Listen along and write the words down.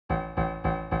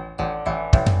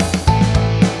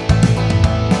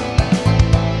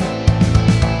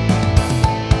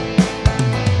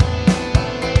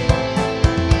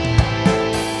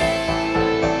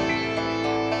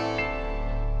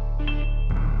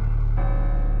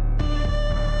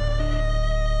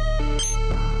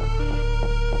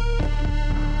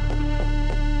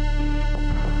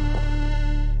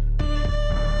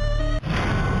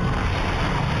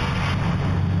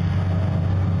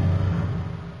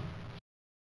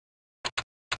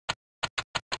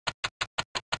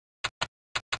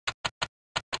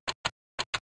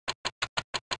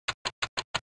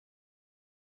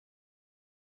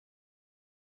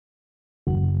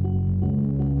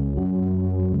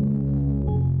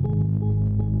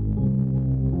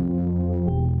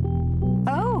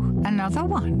another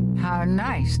one. How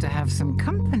nice to have some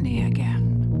company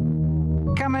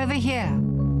again. Come over here.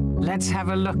 Let's have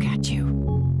a look at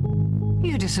you.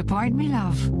 You disappoint me,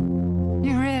 love.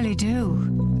 You really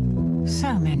do.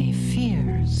 So many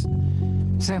fears.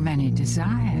 So many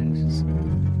desires.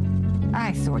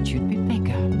 I thought you'd be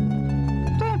bigger.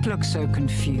 Don't look so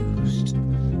confused.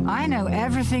 I know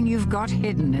everything you've got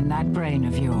hidden in that brain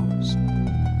of yours.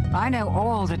 I know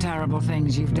all the terrible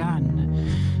things you've done.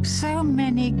 So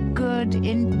many good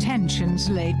intentions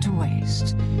laid to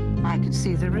waste. I can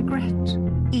see the regret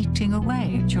eating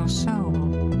away at your soul.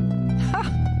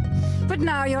 Ha! But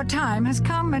now your time has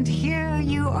come, and here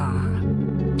you are,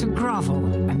 to grovel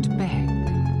and beg.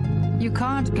 You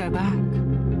can't go back.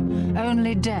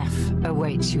 Only death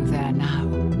awaits you there now.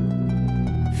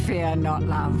 Fear not,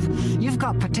 love. You've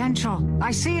got potential.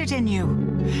 I see it in you,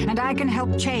 and I can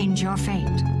help change your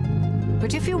fate.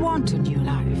 But if you want a new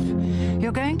life,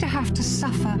 you're going to have to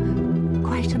suffer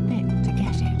quite a bit to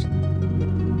get it.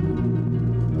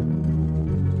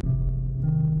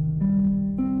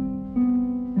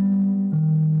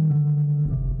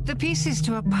 The pieces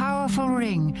to a powerful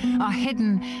ring are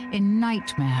hidden in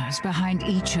nightmares behind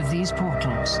each of these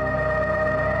portals.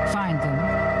 Find them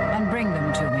and bring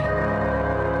them to me,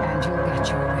 and you'll get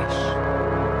your wish.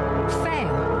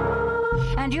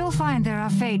 Fail, and you'll find there are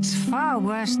fates far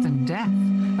worse than death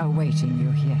awaiting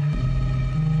you here.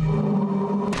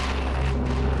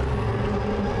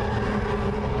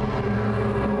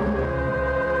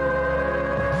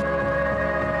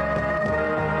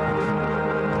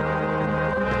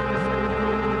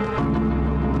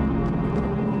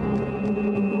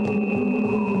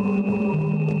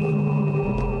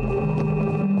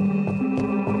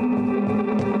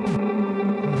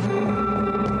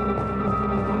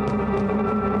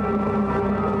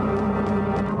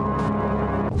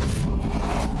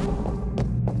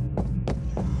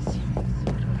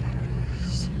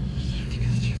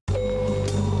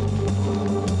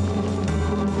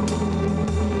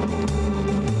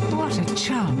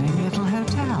 Charming little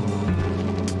hotel.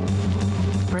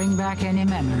 Bring back any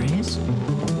memories?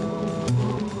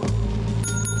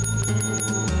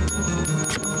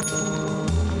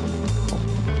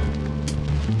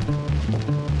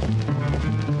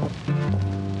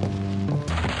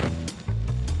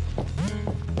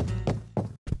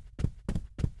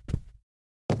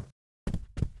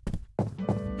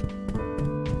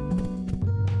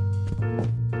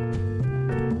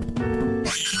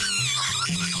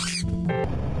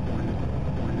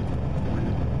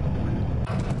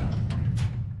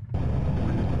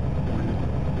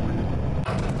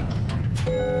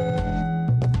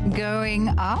 Going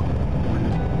up?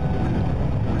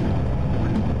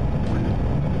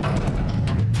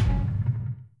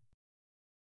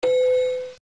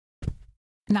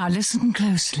 Now listen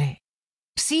closely.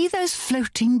 See those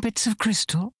floating bits of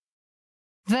crystal?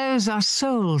 Those are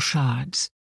soul shards,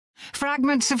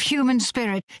 fragments of human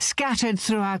spirit scattered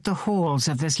throughout the halls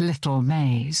of this little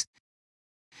maze.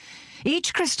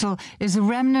 Each crystal is a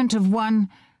remnant of one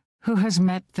who has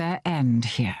met their end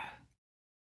here.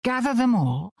 Gather them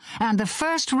all, and the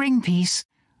first ring piece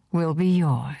will be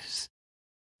yours.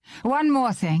 One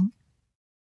more thing.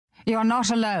 You're not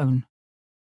alone.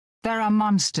 There are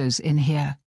monsters in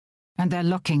here, and they're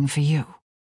looking for you.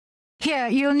 Here,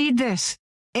 you'll need this.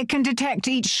 It can detect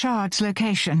each shard's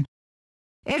location.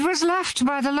 It was left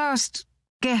by the last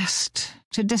guest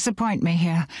to disappoint me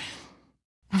here.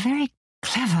 A very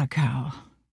clever girl,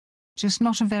 just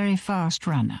not a very fast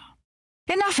runner.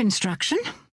 Enough instruction.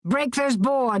 Break those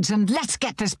boards and let's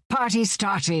get this party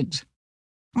started.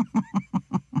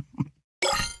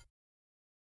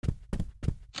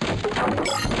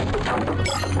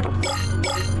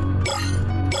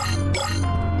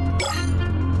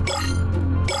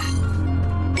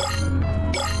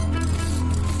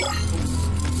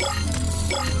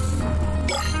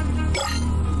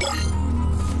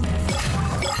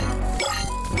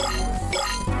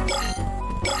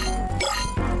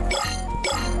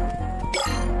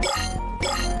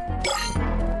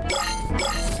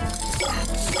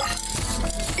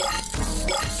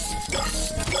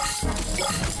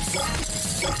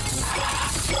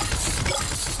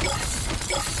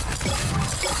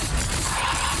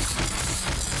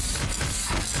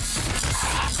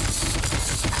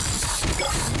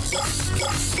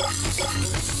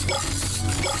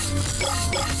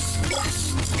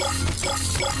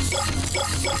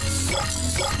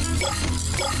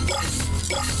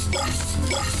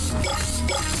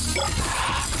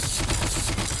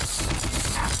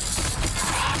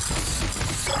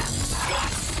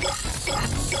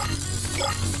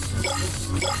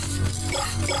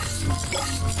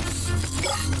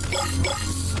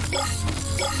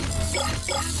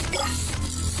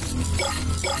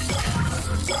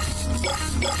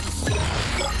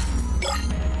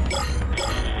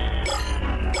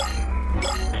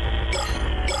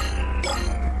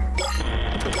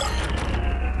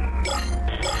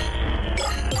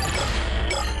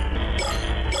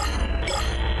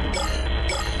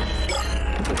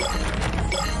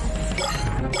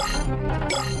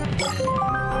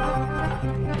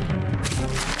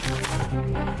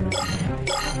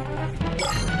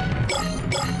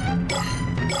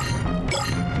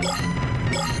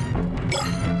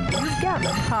 You've gathered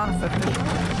half of the shop.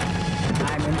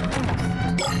 I'm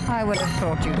impressed. I would have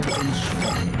thought you'd have been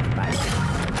shredded by now.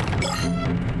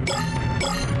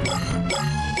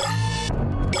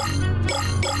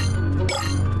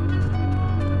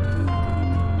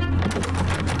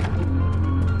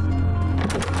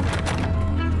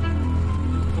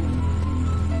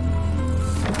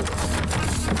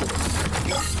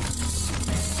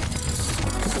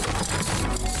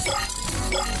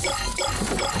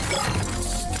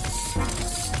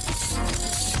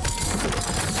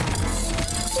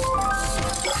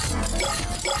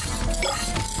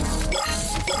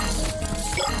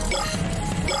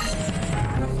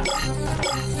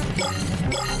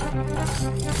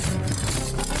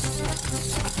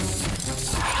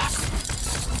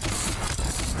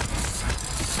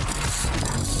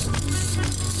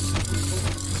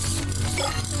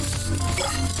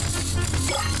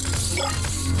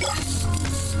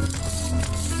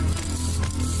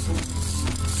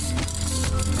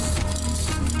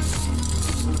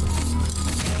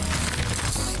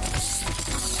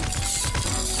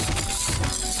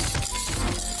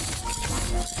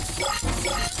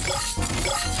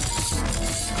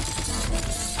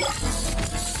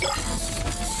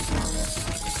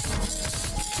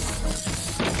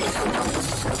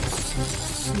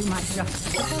 You might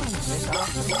just survive this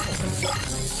after all.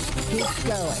 Keep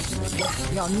going.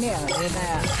 You're nearly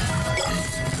there.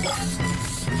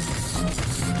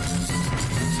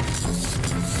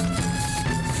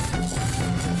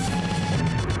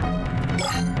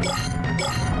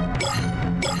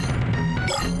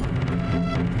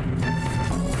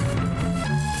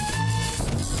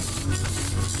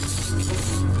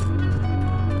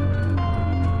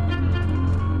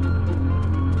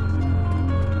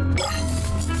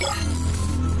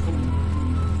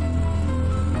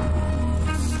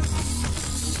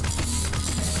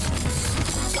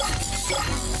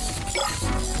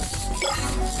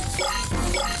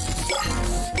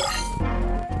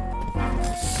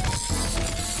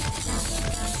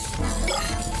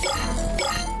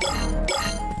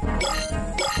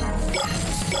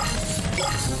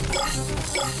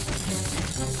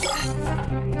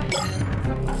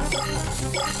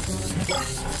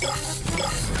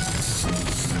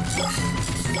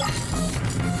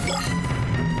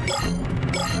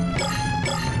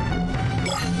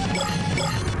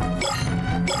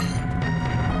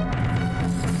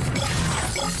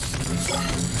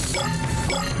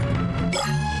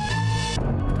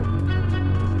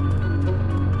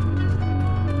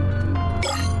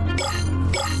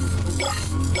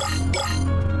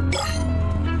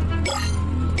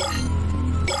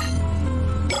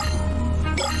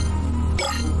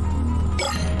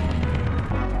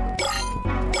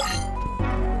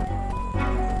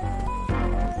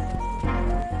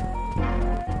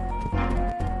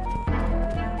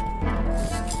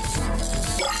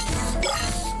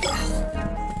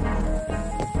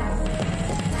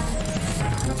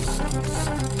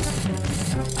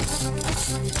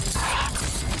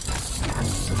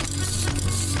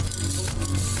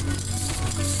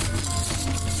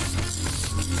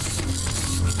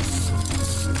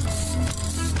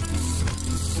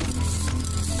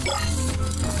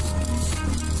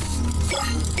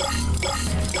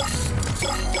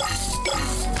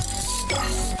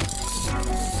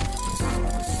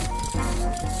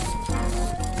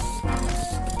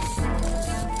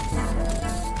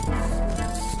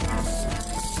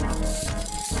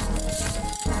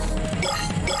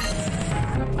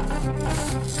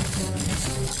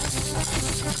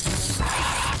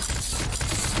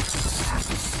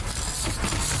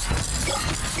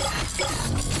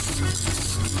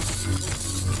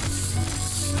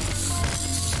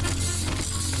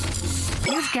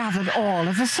 You've gathered all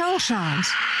of the soul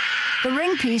shards. The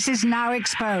ring piece is now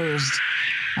exposed,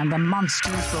 and the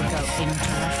monsters will go into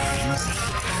a frenzy.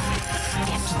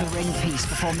 Get to the ring piece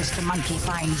before Mr. Monkey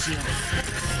finds you.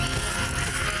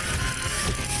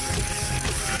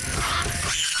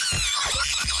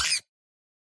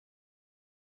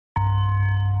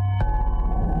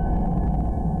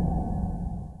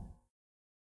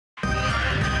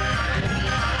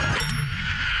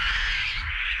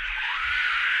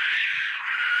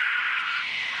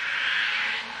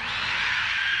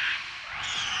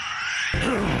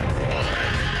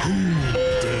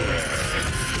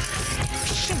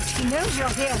 knows you're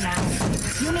here now.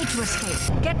 You need to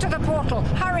escape. Get to the portal.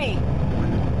 Hurry!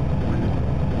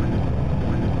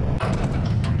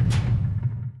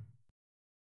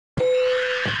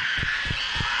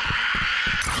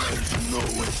 There's no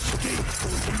escape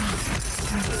for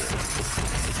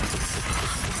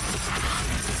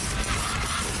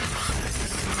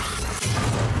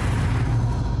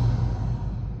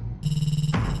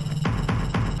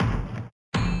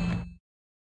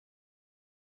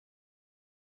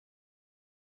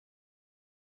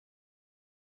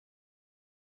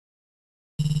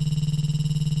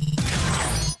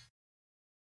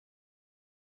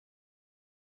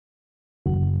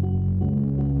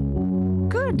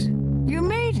Good. You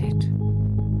made it.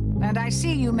 And I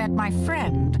see you met my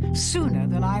friend sooner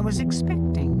than I was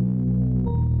expecting.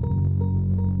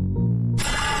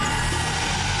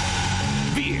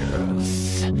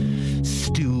 fierce.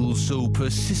 Still so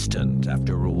persistent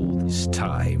after all this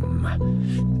time.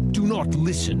 Do not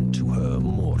listen to her,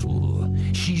 mortal.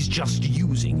 She's just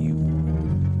using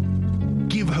you.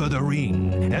 Give her the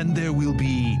ring, and there will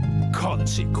be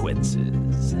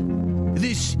consequences.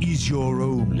 This is your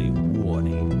only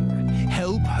warning.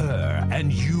 Help her,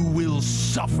 and you will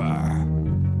suffer.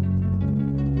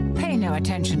 Pay no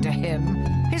attention to him.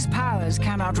 His powers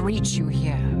cannot reach you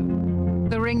here.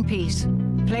 The ring piece.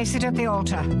 Place it at the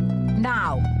altar.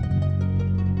 Now!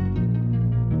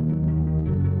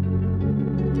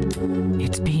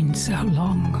 It's been so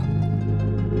long.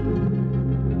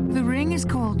 The ring is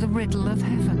called the Riddle of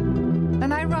Heaven.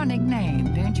 An ironic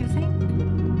name, don't you think?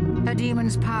 A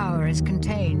demon's power is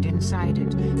contained inside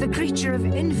it. The creature of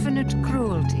infinite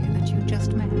cruelty that you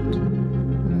just met.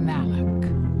 Malak.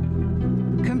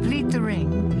 Complete the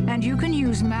ring, and you can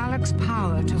use Malak's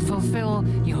power to fulfill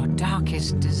your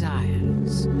darkest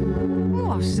desires.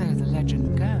 Or so the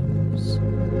legend goes.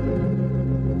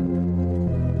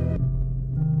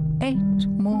 8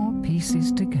 more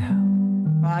pieces to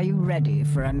go. Are you ready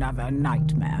for another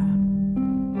nightmare?